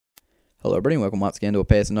Hello everybody, welcome once again to a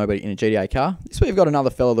PSN Nobody in a GTA car. This week we've got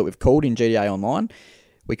another fella that we've called in GTA Online.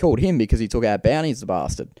 We called him because he took our bounties, the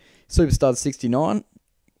bastard. Superstar 69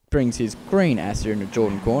 brings his green Astra into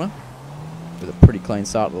Jordan corner with a pretty clean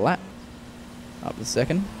start of the lap. Up the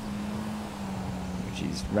second, which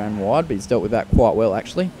he's ran wide, but he's dealt with that quite well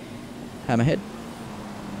actually. Hammerhead.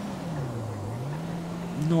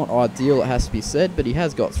 Not ideal, it has to be said, but he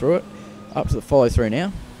has got through it. Up to the follow through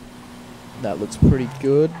now. That looks pretty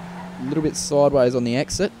good. A little bit sideways on the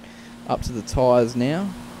exit. Up to the tyres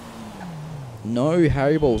now. No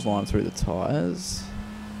Harry balls lying through the tyres.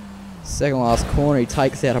 Second last corner, he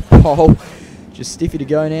takes out a pole. Just stiffy to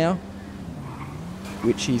go now,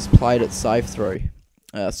 which he's played it safe through.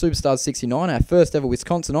 Superstar 69, our first ever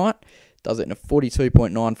Wisconsinite, does it in a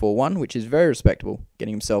 42.941, which is very respectable,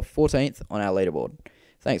 getting himself 14th on our leaderboard.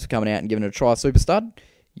 Thanks for coming out and giving it a try, Superstud.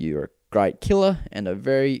 You're a great killer and a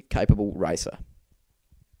very capable racer.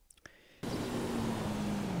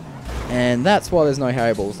 And that's why there's no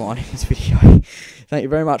Harry balls lying in this video. Thank you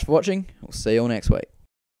very much for watching. We'll see you all next week.